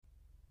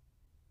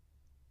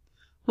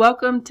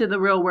Welcome to the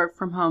Real Work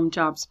From Home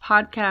Jobs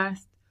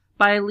podcast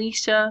by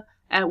Alicia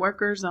at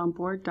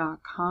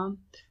workersonboard.com.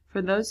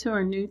 For those who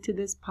are new to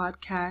this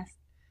podcast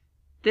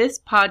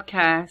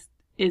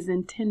is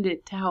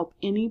intended to help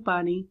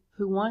anybody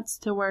who wants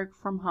to work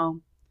from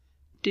home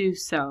do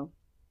so.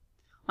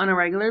 On a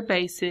regular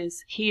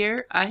basis,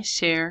 here I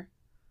share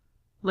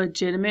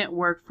legitimate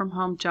work from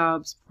home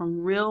jobs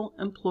from real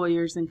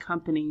employers and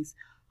companies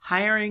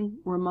hiring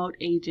remote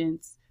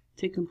agents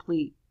to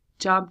complete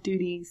job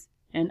duties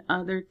and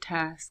other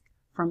tasks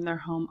from their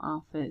home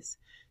office.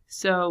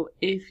 So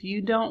if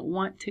you don't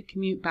want to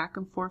commute back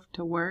and forth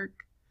to work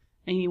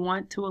and you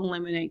want to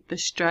eliminate the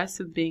stress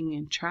of being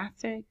in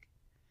traffic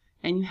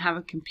and you have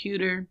a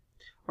computer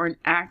or an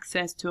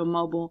access to a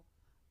mobile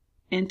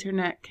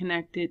internet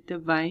connected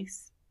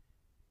device,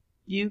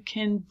 you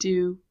can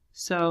do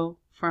so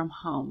from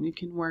home. You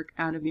can work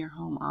out of your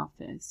home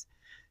office.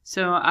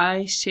 So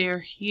I share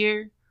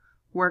here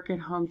work at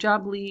home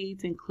job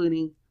leads,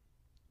 including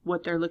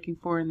what they're looking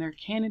for in their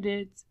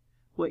candidates,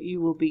 what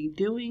you will be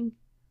doing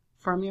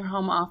from your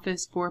home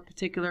office for a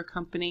particular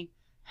company,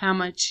 how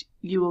much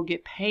you will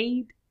get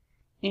paid,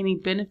 any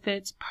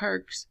benefits,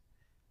 perks,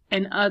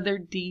 and other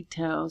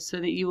details so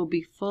that you will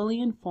be fully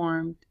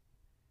informed,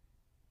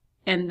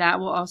 and that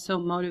will also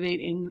motivate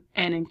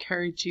and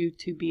encourage you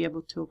to be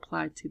able to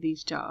apply to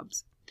these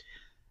jobs.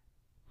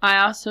 I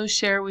also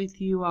share with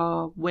you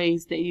all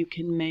ways that you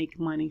can make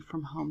money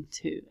from home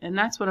too, and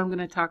that's what I'm going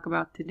to talk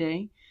about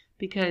today,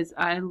 because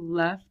I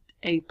left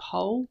a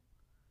poll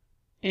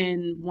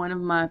in one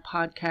of my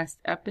podcast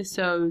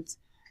episodes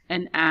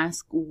and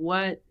asked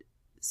what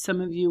some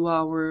of you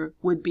all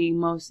would be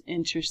most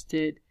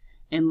interested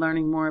in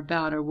learning more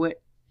about, or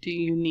what do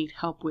you need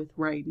help with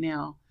right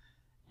now.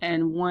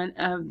 And one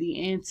of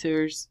the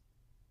answers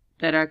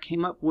that I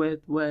came up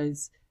with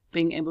was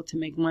being able to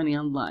make money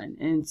online.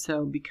 And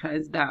so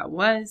because that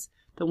was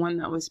the one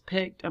that was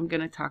picked, I'm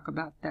going to talk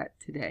about that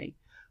today.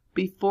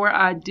 Before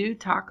I do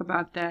talk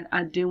about that,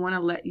 I do want to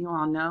let you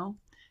all know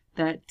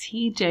that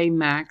TJ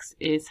Maxx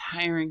is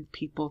hiring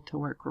people to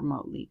work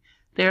remotely.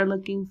 They're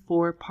looking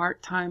for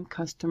part-time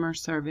customer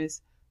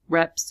service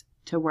reps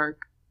to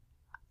work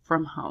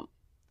from home.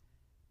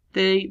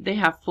 They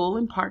have full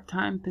and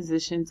part-time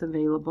positions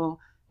available,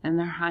 and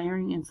they're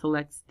hiring in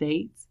select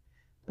states,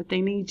 but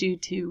they need you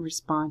to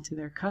respond to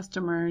their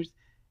customers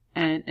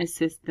and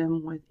assist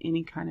them with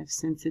any kind of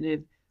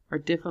sensitive or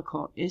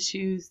difficult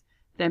issues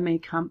that may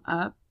come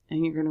up,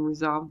 and you're going to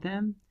resolve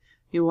them.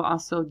 You will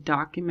also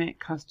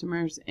document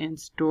customers and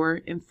store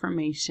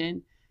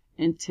information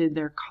into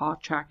their call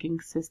tracking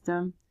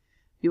system.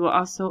 You will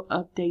also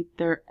update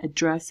their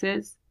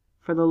addresses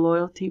for the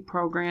loyalty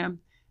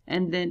program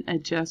and then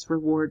adjust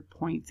reward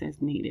points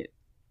as needed.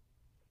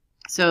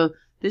 So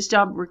this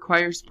job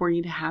requires for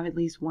you to have at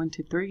least 1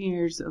 to 3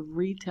 years of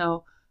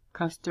retail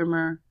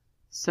customer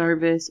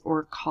service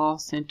or call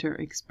center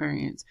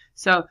experience.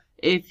 So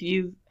if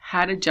you've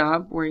had a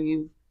job where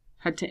you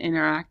had to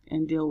interact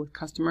and deal with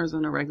customers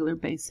on a regular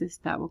basis,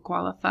 that would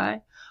qualify.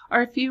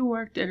 Or if you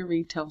worked at a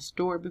retail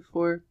store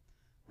before,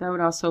 that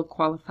would also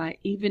qualify,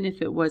 even if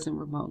it wasn't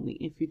remotely.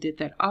 If you did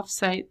that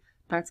off-site,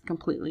 that's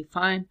completely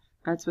fine.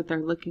 That's what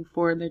they're looking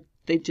for.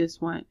 They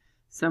just want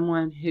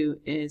someone who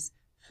is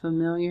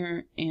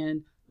familiar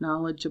and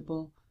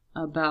knowledgeable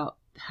about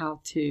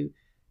how to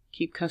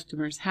keep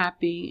customers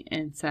happy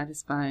and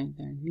satisfy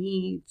their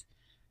needs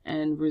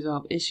and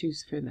resolve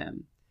issues for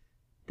them.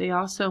 They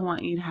also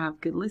want you to have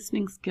good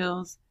listening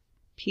skills,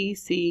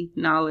 PC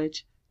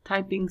knowledge,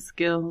 typing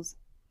skills,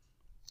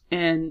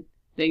 and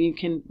that you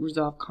can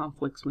resolve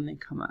conflicts when they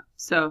come up.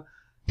 So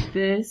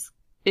this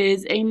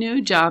is a new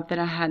job that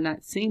I had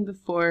not seen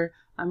before.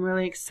 I'm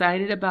really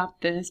excited about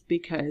this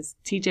because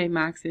TJ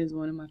Maxx is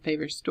one of my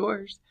favorite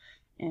stores,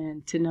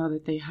 and to know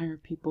that they hire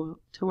people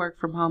to work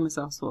from home is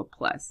also a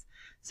plus.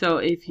 So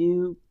if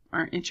you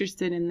are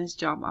interested in this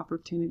job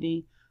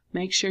opportunity,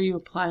 make sure you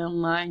apply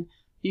online.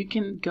 You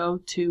can go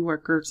to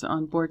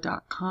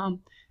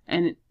workersonboard.com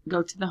and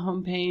go to the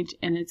homepage,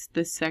 and it's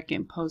the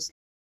second post.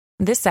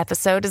 This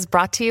episode is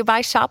brought to you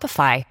by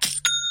Shopify.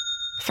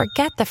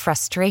 Forget the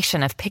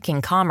frustration of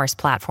picking commerce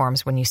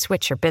platforms when you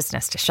switch your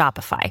business to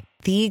Shopify,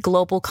 the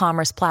global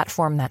commerce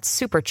platform that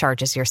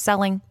supercharges your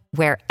selling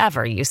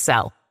wherever you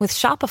sell. With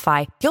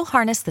Shopify, you'll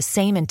harness the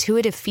same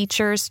intuitive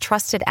features,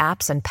 trusted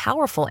apps, and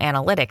powerful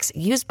analytics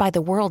used by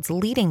the world's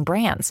leading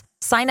brands.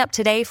 Sign up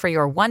today for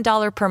your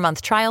 $1 per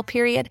month trial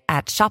period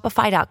at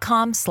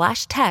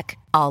shopify.com/tech,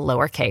 all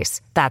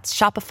lowercase. That's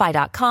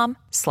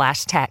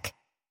shopify.com/tech.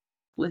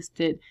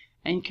 Listed,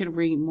 and you can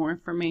read more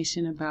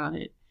information about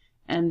it.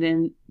 And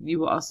then you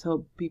will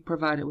also be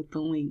provided with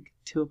the link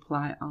to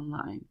apply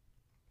online.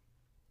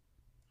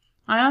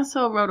 I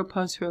also wrote a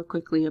post real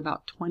quickly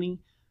about 20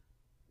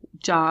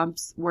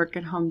 jobs, work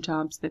at home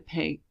jobs that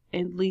pay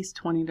at least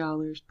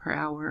 $20 per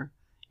hour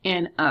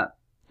and up.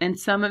 And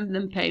some of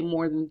them pay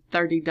more than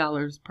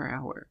 $30 per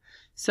hour.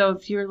 So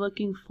if you're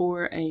looking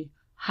for a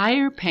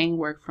higher paying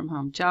work from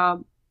home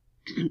job,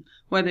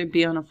 whether it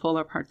be on a full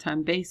or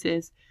part-time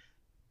basis,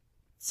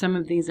 some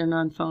of these are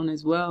non-phone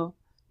as well,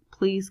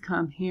 please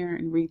come here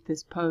and read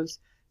this post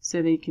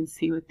so that you can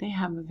see what they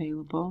have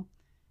available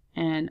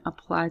and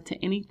apply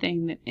to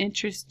anything that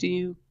interests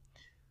you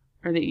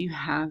or that you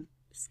have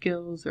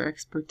skills or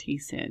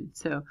expertise in.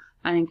 So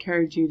I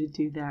encourage you to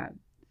do that.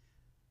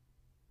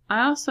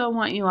 I also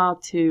want you all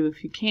to,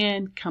 if you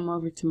can, come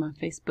over to my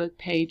Facebook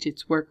page.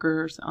 It's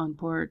Workers on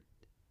Board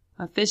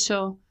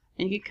Official.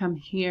 And you can come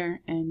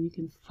here and you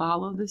can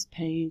follow this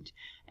page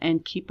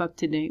and keep up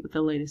to date with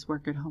the latest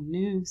work at home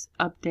news,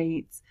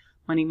 updates,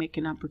 money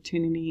making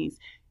opportunities.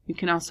 You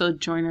can also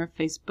join our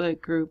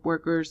Facebook group,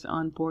 Workers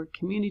on Board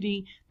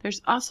Community.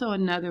 There's also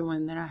another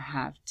one that I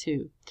have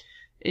too.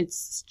 It's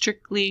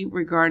strictly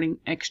regarding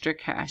extra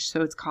cash.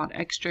 So it's called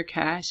Extra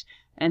Cash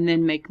and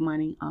then Make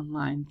Money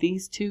Online.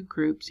 These two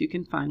groups you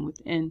can find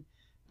within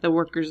the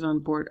Workers on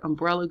Board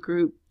umbrella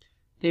group.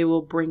 They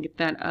will bring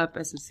that up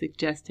as a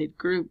suggested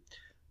group.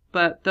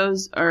 But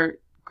those are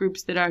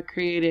groups that I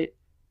created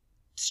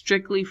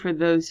strictly for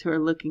those who are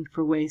looking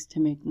for ways to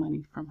make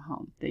money from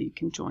home that you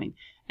can join.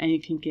 And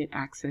you can get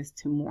access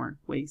to more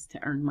ways to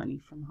earn money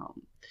from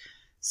home.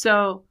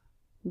 So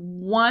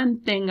one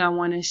thing I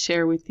want to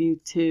share with you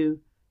too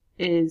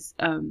is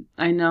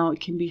I know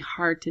it can be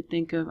hard to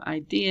think of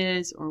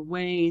ideas or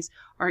ways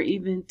or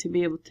even to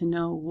be able to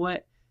know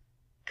what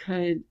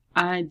could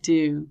I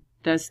do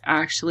that's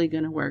actually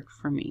going to work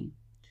for me.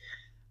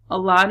 A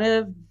lot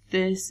of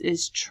this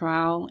is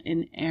trial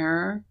and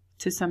error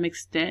to some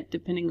extent,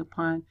 depending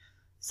upon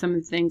some of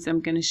the things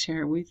I'm going to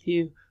share with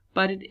you.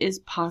 But it is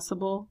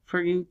possible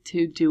for you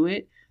to do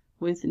it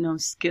with no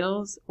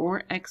skills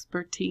or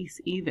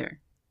expertise either.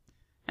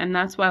 And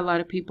that's why a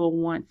lot of people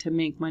want to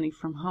make money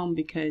from home,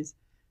 because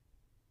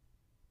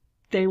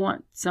they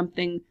want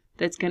something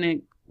that's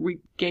going to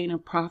gain a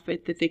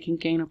profit, that they can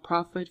gain a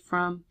profit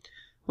from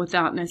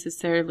without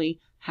necessarily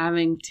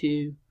having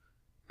to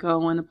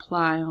go and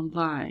apply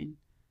online.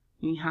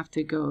 You have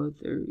to go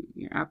through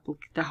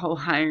the whole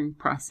hiring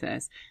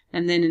process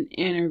and then an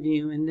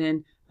interview, and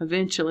then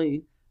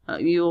eventually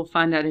you'll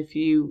find out if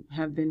you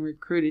have been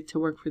recruited to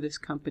work for this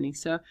company.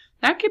 So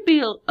that could be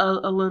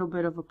a little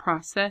bit of a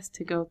process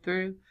to go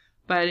through.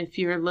 But if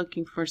you're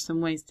looking for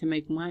some ways to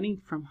make money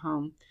from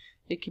home,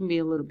 it can be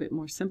a little bit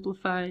more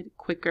simplified,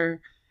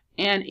 quicker.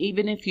 And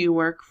even if you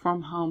work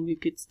from home, you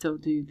could still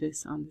do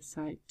this on the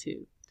side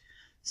too.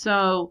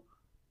 So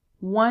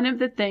one of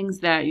the things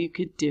that you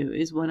could do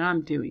is what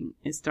I'm doing,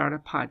 is start a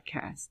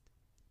podcast.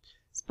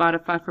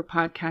 Spotify for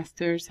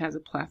Podcasters has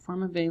a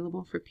platform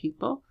available for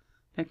people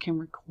that can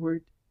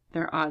record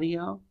their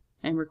audio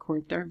and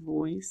record their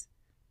voice.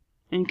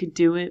 And you could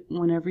do it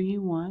whenever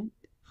you want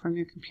from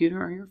your computer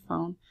or your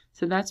phone.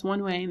 So that's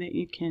one way that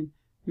you can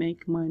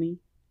make money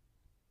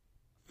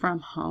from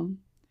home.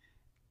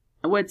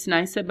 What's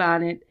nice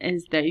about it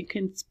is that you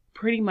can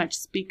pretty much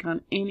speak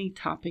on any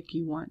topic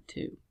you want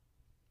to.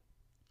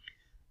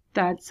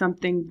 That's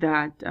something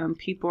that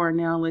people are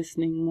now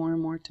listening more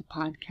and more to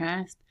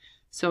podcasts.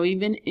 So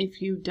even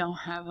if you don't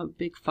have a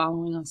big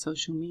following on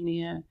social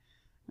media,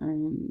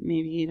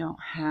 maybe you don't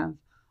have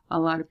a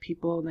lot of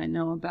people that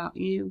know about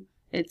you,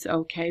 it's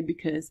okay,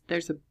 because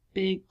there's a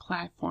big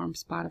platform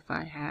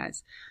Spotify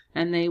has,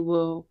 and they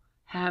will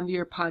have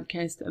your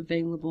podcast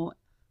available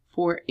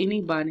for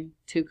anybody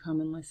to come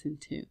and listen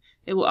to.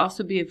 It will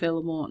also be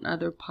available on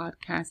other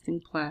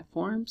podcasting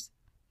platforms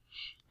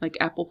like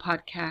Apple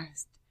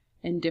Podcast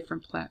and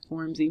different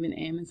platforms, even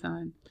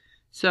Amazon.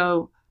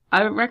 So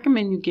I would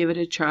recommend you give it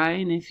a try.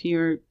 And if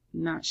you're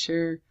not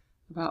sure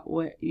about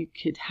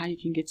how you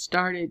can get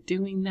started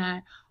doing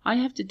that, all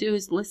you have to do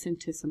is listen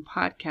to some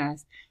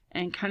podcasts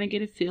and kind of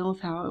get a feel of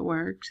how it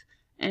works,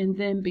 and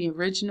then be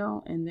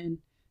original, and then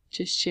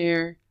just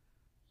share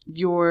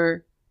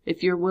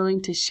if you're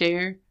willing to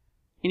share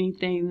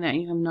anything that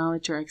you have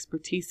knowledge or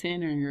expertise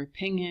in, or your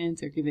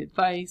opinions, or give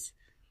advice,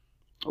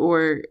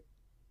 or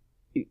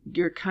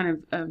your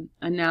kind of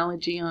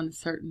analogy on a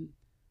certain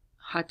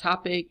hot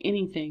topic,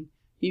 anything,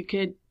 you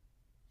could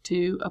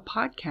do a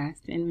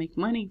podcast and make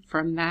money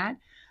from that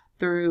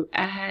through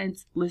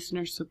ads,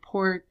 listener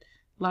support,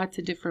 lots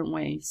of different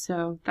ways.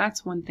 So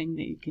that's one thing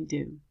that you can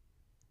do.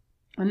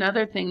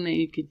 Another thing that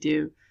you could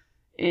do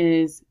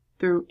is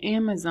through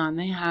Amazon.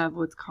 They have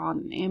what's called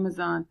an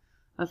Amazon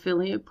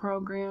affiliate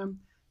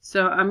program.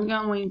 So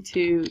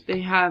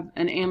they have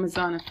an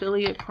Amazon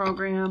affiliate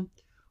program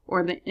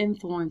or the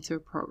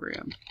influencer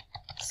program.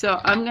 So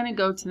I'm going to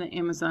go to the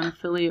Amazon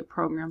affiliate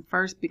program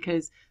first,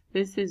 because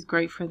this is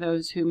great for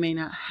those who may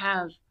not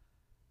have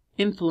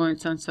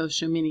influence on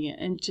social media.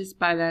 And just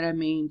by that, I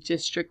mean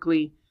just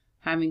strictly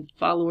having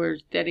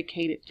followers,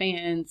 dedicated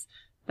fans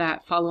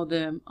that follow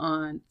them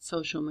on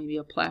social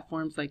media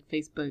platforms like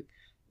Facebook,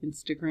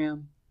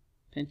 Instagram,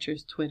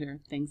 Pinterest, Twitter,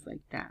 things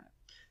like that.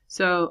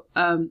 So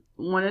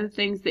one of the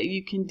things that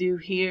you can do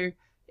here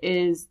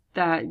is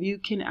that you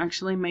can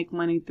actually make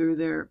money through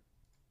their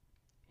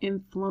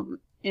influencer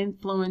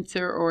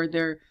or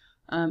their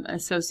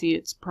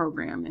associates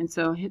program. And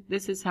so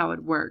this is how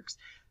it works.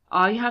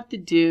 All you have to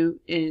do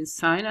is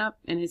sign up,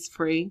 and it's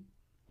free.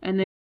 And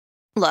then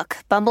Look,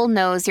 Bumble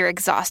knows you're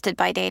exhausted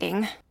by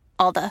dating.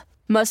 All the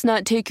must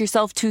not take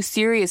yourself too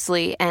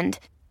seriously, and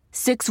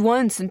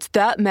 6'1" since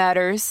that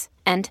matters,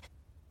 and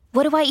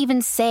what do I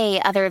even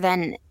say other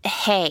than,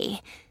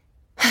 hey?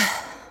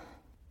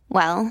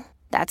 Well,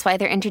 that's why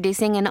they're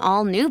introducing an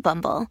all-new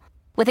Bumble,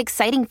 with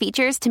exciting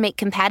features to make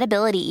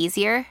compatibility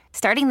easier,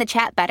 starting the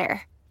chat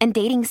better, and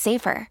dating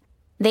safer.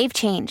 They've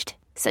changed,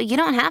 so you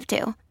don't have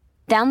to.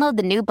 Download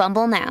the new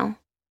Bumble now.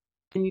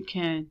 And you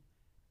can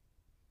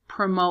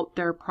promote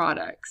their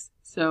products.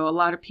 So a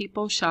lot of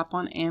people shop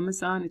on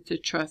Amazon. It's a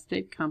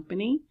trusted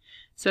company.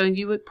 So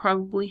you would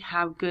probably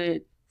have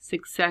good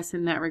success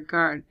in that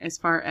regard as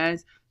far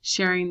as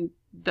sharing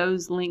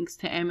those links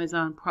to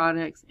Amazon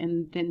products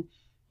and then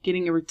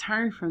getting a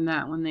return from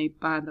that when they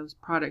buy those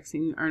products,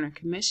 and you earn a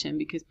commission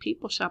because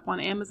people shop on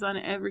Amazon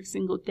every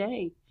single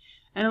day.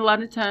 And a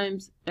lot of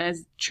times,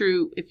 as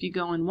true if you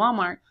go in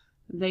Walmart,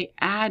 they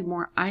add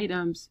more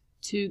items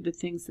to the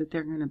things that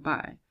they're going to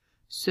buy.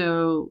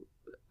 So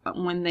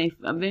when they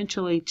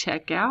eventually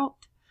check out,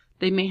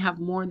 they may have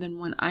more than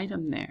one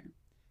item there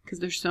because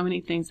there's so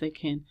many things they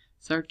can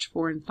search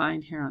for and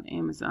find here on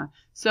Amazon.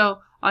 So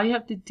all you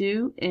have to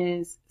do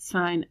is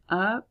sign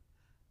up.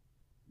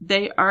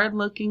 They are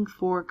looking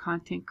for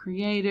content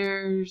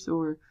creators,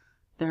 or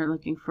they're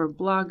looking for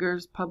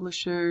bloggers,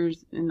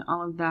 publishers, and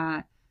all of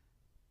that.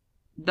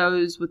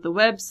 Those with a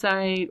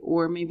website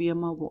or maybe a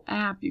mobile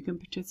app, you can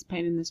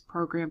participate in this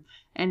program,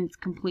 and it's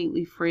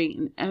completely free.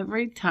 And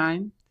every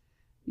time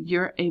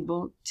you're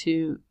able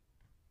to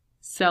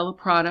sell a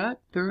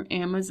product through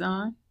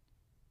Amazon,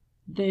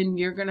 then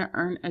you're going to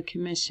earn a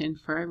commission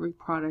for every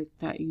product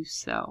that you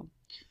sell.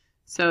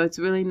 So it's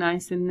really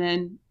nice, and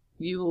then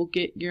you will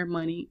get your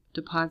money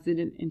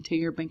deposited into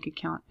your bank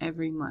account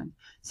every month.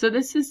 So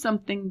this is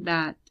something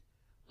that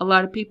a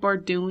lot of people are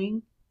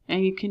doing,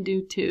 and you can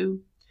do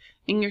too.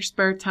 In your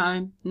spare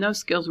time, no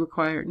skills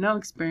required, no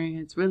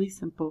experience, really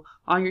simple.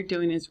 All you're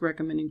doing is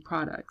recommending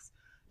products.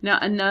 Now,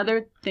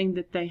 another thing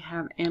that they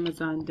have,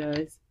 Amazon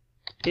does,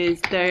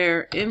 is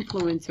their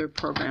influencer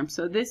program.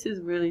 So this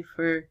is really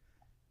for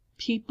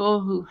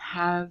people who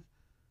have a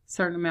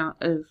certain amount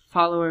of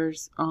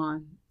followers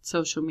on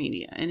social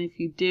media. And if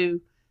you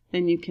do,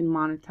 then you can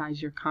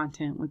monetize your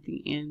content with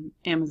the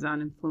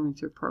Amazon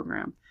influencer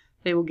program.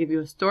 They will give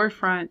you a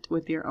storefront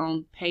with your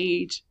own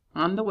page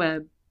on the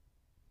web.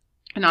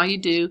 And all you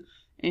do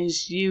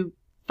is you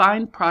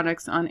find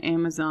products on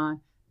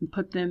Amazon and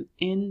put them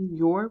in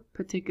your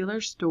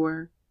particular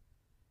store,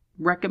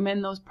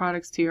 recommend those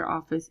products to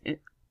your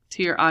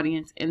to your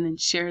audience, and then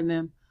share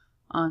them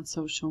on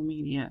social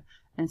media.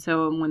 And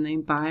so when they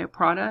buy a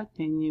product,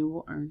 then you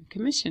will earn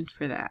commission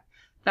for that.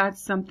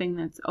 That's something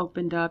that's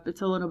opened up.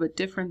 It's a little bit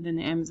different than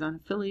the Amazon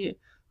affiliate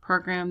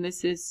program.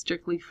 This is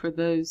strictly for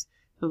those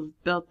who've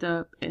built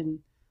up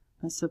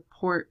a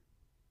support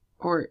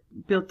or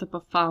built up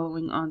a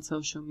following on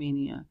social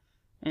media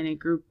and a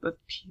group of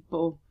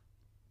people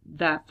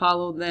that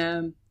follow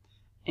them.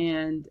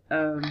 And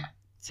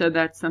so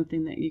that's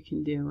something that you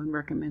can do and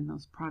recommend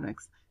those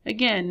products.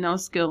 Again, no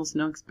skills,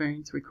 no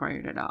experience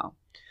required at all.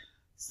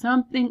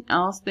 Something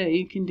else that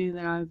you can do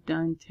that I've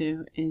done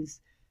too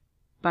is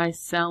by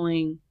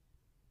selling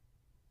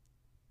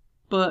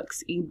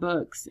books,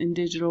 ebooks, and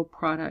digital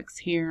products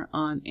here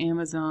on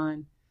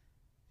Amazon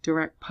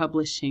Direct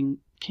Publishing,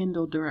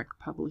 Kindle Direct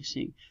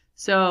Publishing.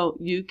 So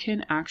you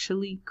can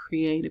actually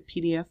create a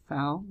PDF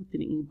file with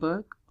an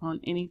ebook on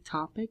any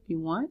topic you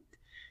want.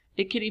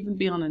 It could even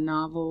be on a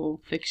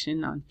novel, fiction,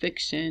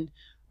 nonfiction,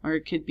 or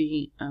it could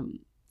be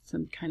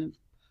some kind of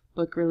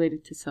book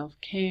related to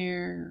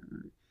self-care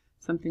or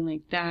something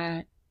like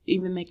that.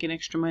 Even making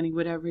extra money,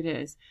 whatever it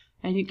is.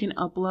 And you can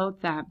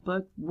upload that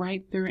book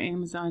right through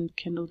Amazon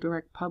Kindle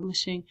Direct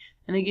Publishing,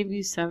 and they give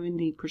you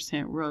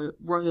 70%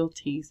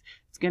 royalties.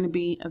 It's going to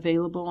be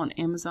available on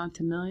Amazon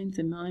to millions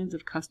and millions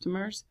of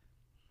customers,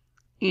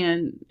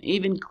 and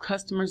even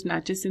customers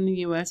not just in the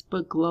U.S.,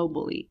 but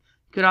globally.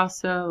 You could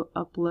also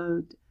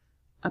upload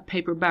a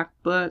paperback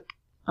book,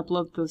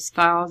 upload those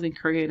files, and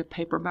create a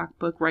paperback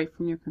book right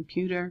from your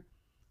computer,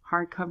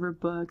 hardcover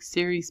book,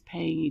 series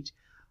page,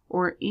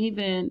 or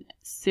even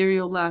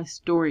serialized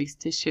stories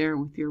to share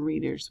with your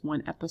readers,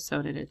 one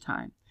episode at a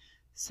time.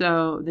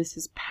 So this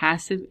is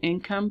passive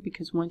income,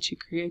 because once you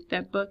create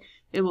that book,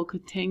 it will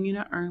continue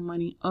to earn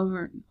money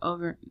over and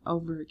over and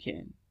over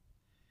again.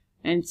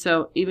 And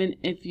so even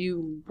if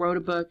you wrote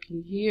a book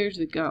years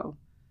ago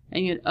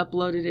and you had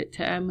uploaded it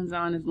to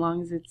Amazon, as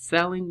long as it's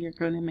selling, you're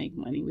going to make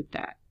money with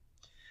that.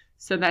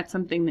 So that's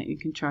something that you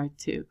can try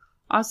too.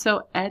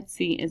 Also,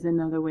 Etsy is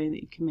another way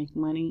that you can make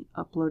money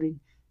uploading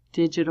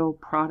digital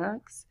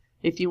products.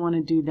 If you want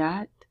to do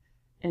that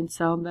and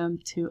sell them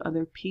to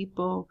other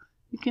people,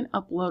 you can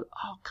upload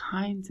all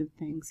kinds of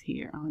things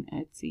here on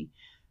Etsy.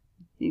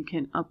 You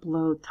can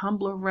upload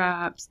tumbler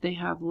wraps. They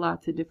have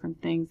lots of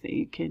different things that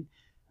you can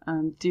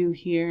do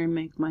here and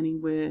make money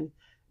with.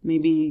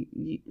 Maybe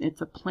it's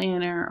a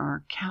planner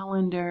or a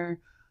calendar.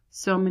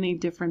 So many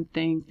different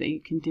things that you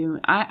can do.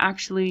 I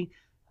actually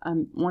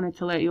wanted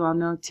to let you all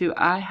know too,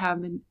 I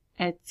have an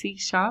Etsy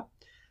shop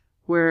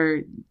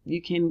where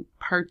you can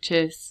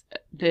purchase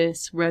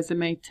this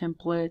resume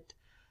template.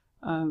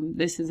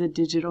 This is a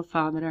digital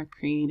file that I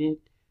created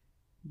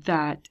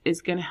that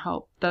is going to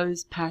help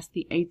those pass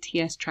the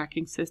ATS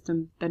tracking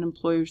system that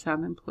employers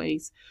have in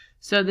place.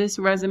 So this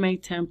resume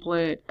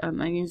template,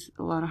 I used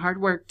a lot of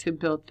hard work to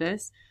build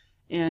this.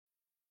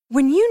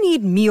 When you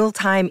need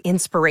mealtime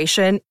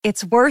inspiration,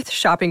 it's worth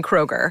shopping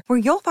Kroger, where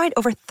you'll find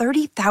over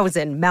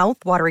 30,000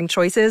 mouth-watering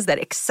choices that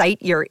excite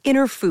your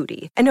inner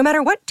foodie. And no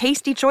matter what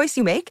tasty choice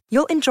you make,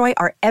 you'll enjoy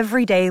our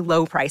everyday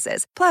low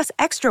prices, plus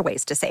extra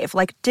ways to save,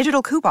 like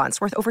digital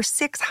coupons worth over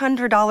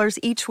 $600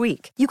 each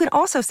week. You can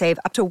also save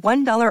up to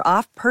 $1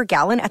 off per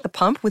gallon at the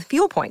pump with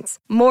fuel points.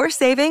 More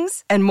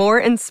savings and more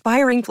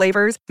inspiring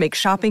flavors make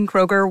shopping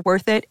Kroger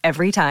worth it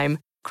every time.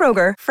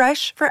 Kroger,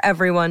 fresh for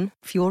everyone.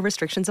 Fuel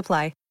restrictions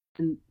apply.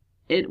 And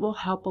it will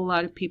help a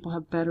lot of people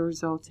have better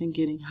results in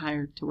getting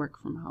hired to work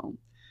from home.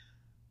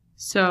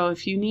 So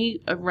if you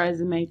need a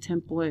resume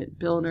template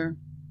builder,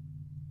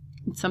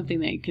 it's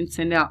something that you can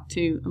send out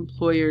to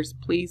employers.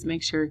 Please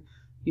make sure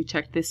you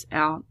check this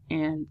out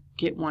and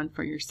get one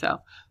for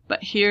yourself.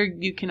 But here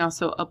you can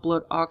also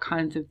upload all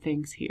kinds of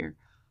things here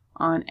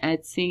on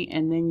Etsy,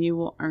 and then you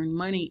will earn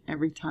money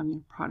every time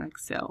your product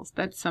sells.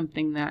 That's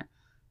something that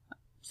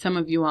some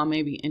of you all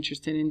may be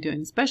interested in doing,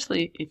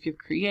 especially if you're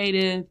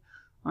creative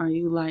or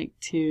you like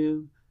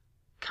to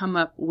come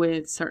up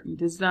with certain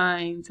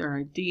designs or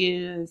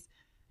ideas,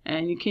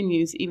 and you can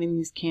even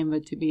use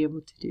Canva to be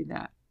able to do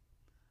that.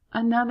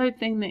 Another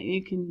thing that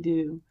you can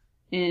do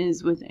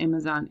is with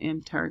Amazon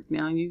MTurk.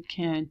 Now you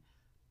can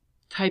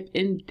type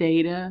in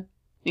data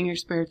in your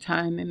spare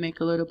time and make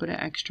a little bit of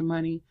extra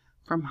money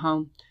from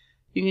home.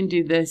 You can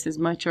do this as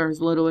much or as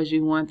little as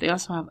you want. They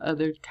also have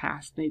other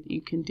tasks that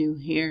you can do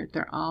here.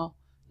 They're all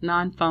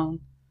non-phone,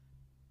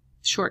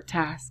 short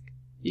tasks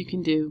you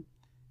can do.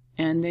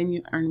 And then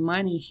you earn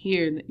money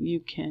here that you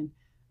can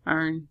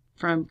earn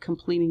from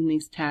completing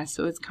these tasks.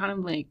 So it's kind of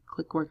like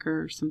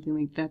ClickWorker or something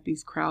like that,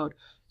 these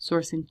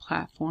crowdsourcing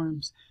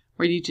platforms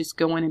where you just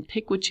go in and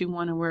pick what you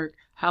want to work,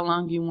 how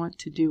long you want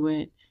to do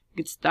it. You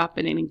can stop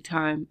at any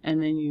time,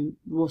 and then you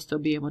will still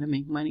be able to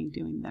make money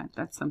doing that.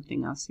 That's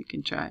something else you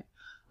can try.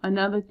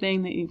 Another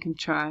thing that you can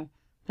try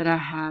that I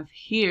have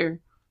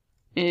here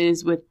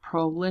is with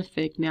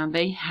Prolific. Now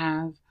they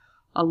have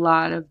a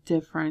lot of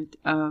different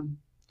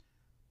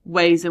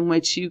ways in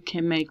which you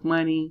can make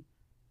money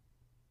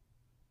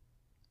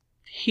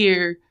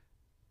here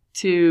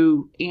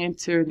to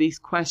answer these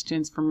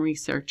questions from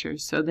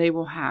researchers. So they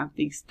will have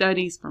these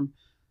studies from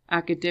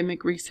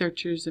academic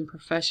researchers and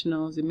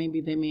professionals, and maybe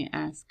they may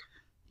ask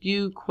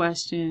you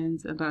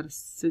questions about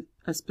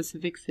a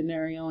specific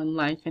scenario in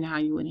life and how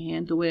you would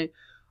handle it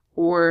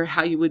or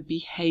how you would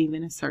behave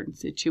in a certain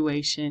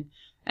situation.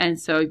 And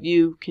so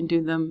you can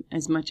do them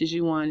as much as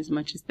you want, as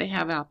much as they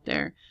have out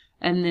there,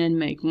 and then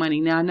make money.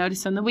 Now, I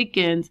notice on the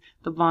weekends,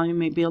 the volume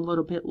may be a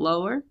little bit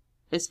lower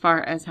as far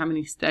as how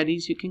many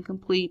studies you can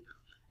complete,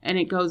 and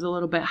it goes a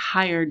little bit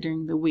higher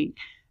during the week.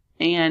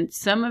 And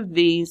some of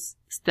these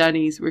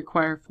studies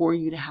require for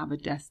you to have a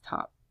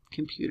desktop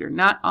computer.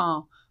 Not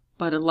all,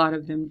 but a lot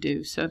of them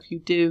do. So if you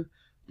do,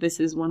 this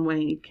is one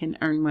way you can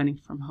earn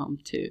money from home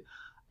too.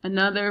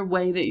 Another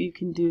way that you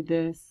can do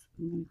this,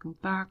 I'm going to go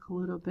back a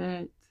little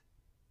bit,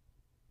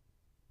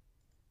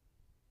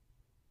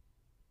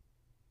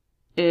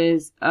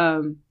 is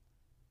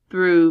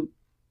through,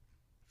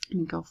 let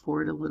me go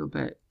forward a little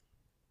bit,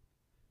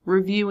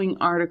 reviewing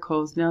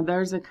articles. Now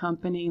there's a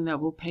company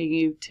that will pay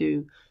you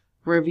to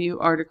review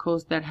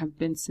articles that have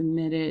been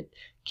submitted.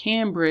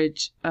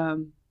 Cambridge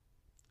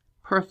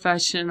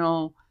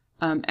Professional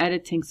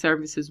Editing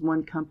Services,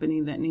 one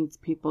company that needs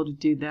people to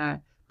do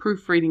that.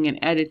 Proofreading and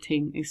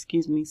editing,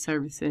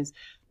 services.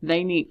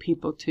 They need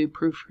people to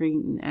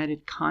proofread and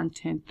edit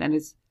content that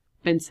has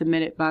been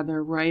submitted by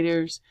their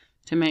writers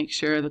to make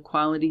sure the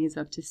quality is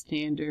up to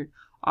standard.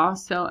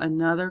 Also,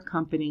 another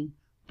company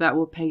that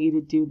will pay you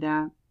to do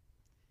that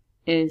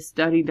is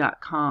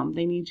study.com.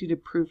 They need you to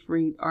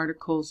proofread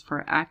articles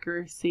for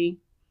accuracy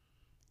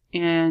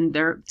and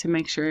to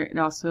make sure it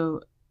also,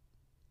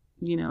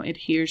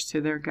 adheres to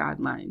their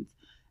guidelines.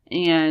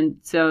 And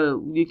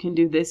so you can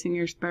do this in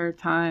your spare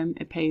time.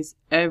 It pays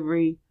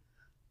twice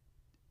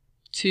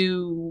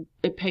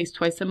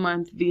a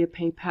month via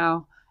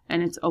PayPal,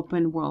 and it's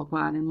open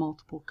worldwide in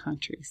multiple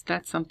countries.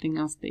 That's something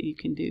else that you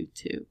can do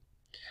too.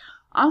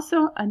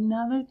 Also,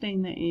 another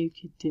thing that you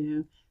could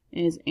do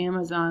is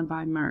Amazon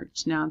Buy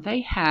Merch. Now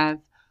they have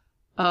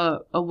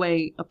a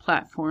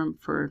platform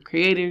for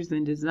creators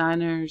and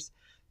designers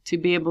to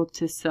be able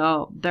to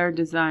sell their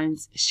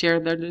designs,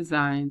 share their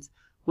designs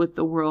with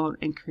the world,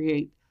 and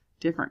create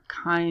different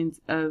kinds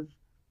of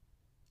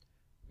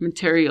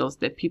materials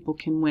that people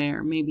can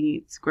wear. Maybe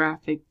it's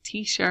graphic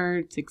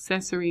t-shirts,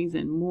 accessories,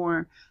 and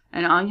more.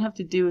 And all you have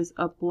to do is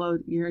upload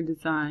your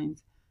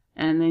designs,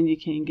 and then you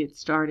can get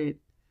started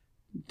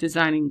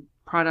designing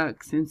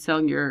products and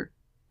sell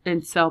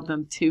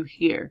them to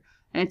here.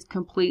 And it's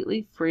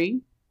completely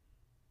free.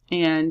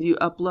 And you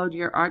upload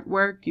your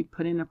artwork, you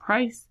put in a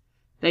price,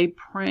 they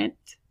print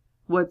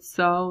what's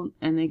sold,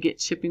 and they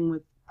get shipping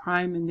with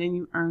Prime, and then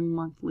you earn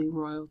monthly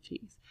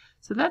royalties.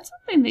 So that's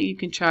something that you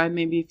can try,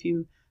 maybe if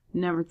you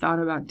never thought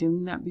about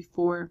doing that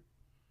before.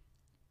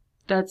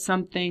 That's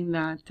something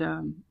that,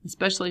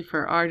 especially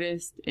for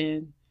artists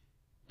and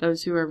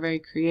those who are very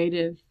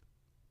creative,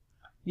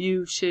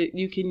 you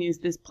can use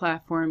this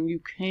platform. You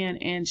can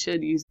and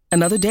should use.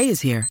 Another day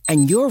is here,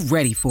 and you're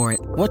ready for it.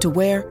 What to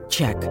wear?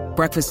 Check.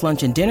 Breakfast,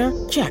 lunch, and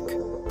dinner? Check.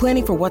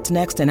 Planning for what's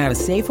next and how to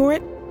save for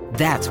it?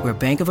 That's where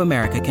Bank of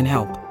America can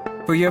help.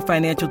 For your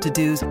financial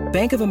to-dos,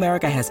 Bank of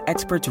America has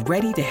experts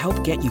ready to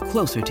help get you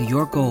closer to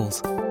your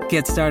goals.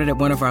 Get started at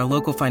one of our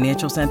local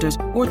financial centers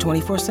or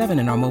 24/7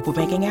 in our mobile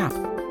banking app.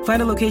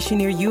 Find a location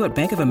near you at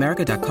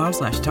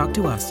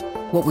bankofamerica.com/talktous.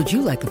 What would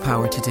you like the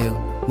power to do?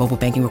 Mobile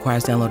banking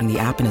requires downloading the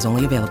app and is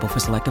only available for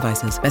select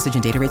devices. Message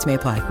and data rates may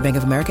apply. Bank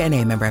of America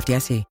NA, member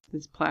FDIC.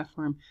 This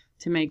platform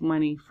to make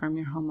money from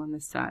your home on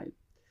the side.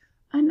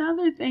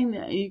 Another thing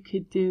that you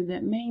could do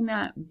that may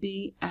not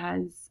be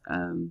as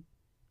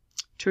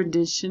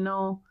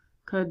traditional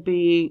could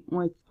be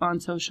on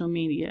social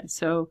media.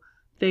 So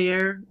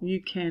there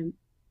you can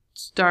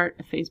start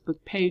a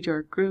Facebook page or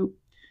a group,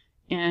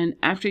 and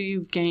after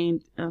you've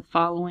gained a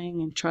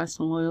following and trust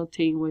and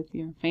loyalty with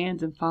your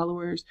fans and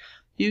followers,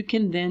 you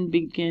can then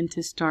begin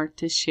to start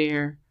to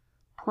share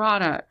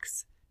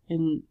products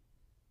and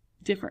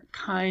different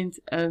kinds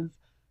of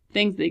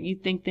things that you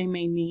think they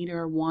may need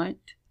or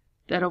want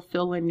that'll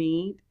fill a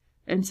need.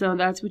 And so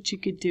that's what you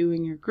could do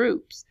in your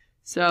groups.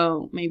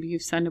 So maybe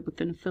you've signed up with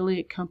an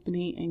affiliate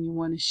company and you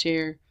want to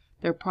share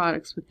their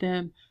products with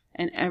them.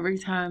 And every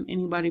time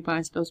anybody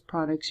buys those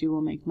products, you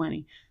will make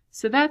money.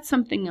 So that's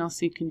something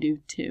else you can do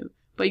too.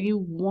 But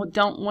you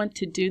don't want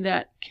to do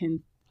that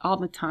all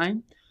the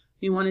time.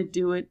 You want to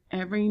do it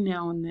every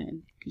now and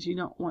then because you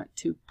don't want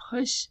to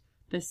push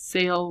the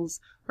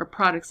sales or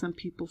products on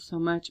people so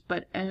much.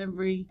 But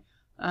every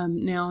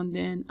now and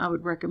then, I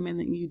would recommend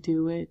that you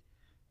do it.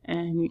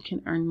 And you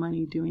can earn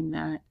money doing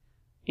that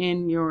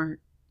in your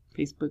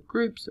Facebook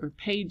groups or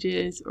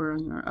pages or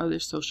on your other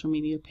social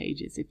media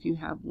pages if you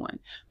have one.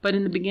 But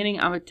in the beginning,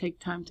 I would take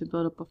time to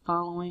build up a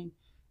following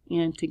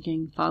and to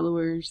gain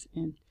followers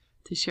and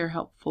to share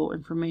helpful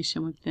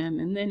information with them.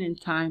 And then in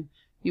time,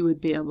 you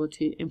would be able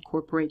to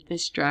incorporate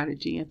this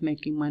strategy of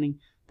making money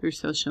through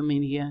social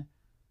media,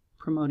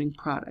 promoting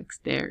products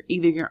there.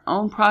 Either your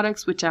own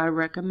products, which I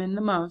recommend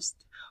the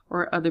most,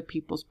 or other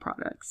people's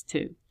products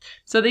too.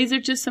 So these are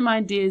just some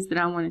ideas that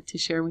I wanted to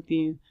share with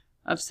you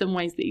of some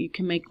ways that you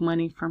can make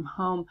money from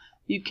home.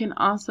 You can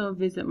also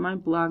visit my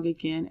blog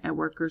again at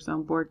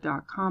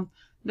workersonboard.com.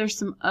 There's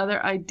some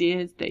other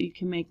ideas that you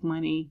can make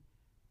money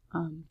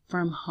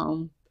from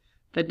home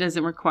that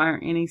doesn't require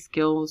any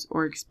skills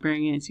or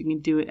experience. You can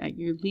do it at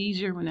your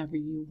leisure whenever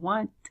you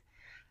want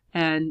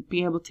and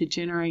be able to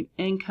generate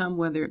income,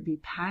 whether it be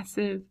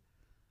passive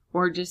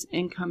or just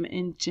income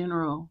in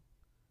general,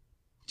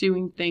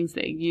 doing things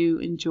that you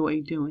enjoy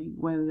doing,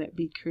 whether that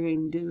be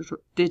creating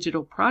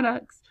digital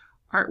products,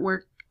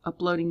 artwork,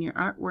 uploading your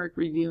artwork,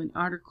 reviewing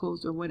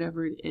articles, or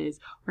whatever it is,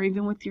 or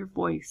even with your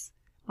voice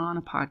on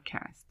a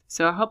podcast.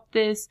 So I hope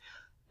this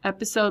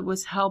episode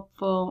was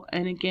helpful.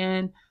 And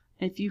again,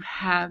 if you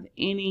have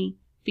any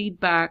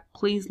feedback,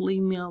 please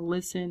leave me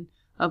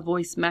a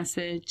voice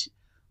message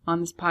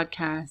on this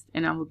podcast,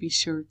 and I will be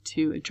sure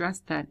to address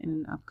that in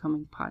an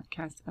upcoming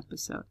podcast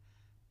episode.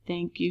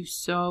 Thank you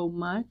so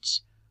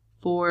much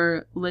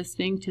for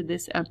listening to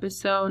this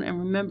episode. And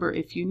remember,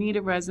 if you need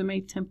a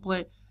resume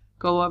template,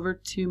 go over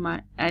to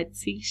my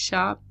Etsy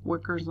shop,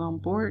 Workers on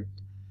Board,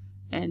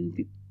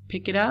 and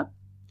pick it up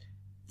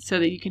so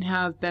that you can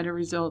have better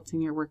results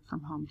in your work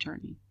from home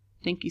journey.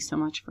 Thank you so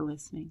much for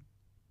listening.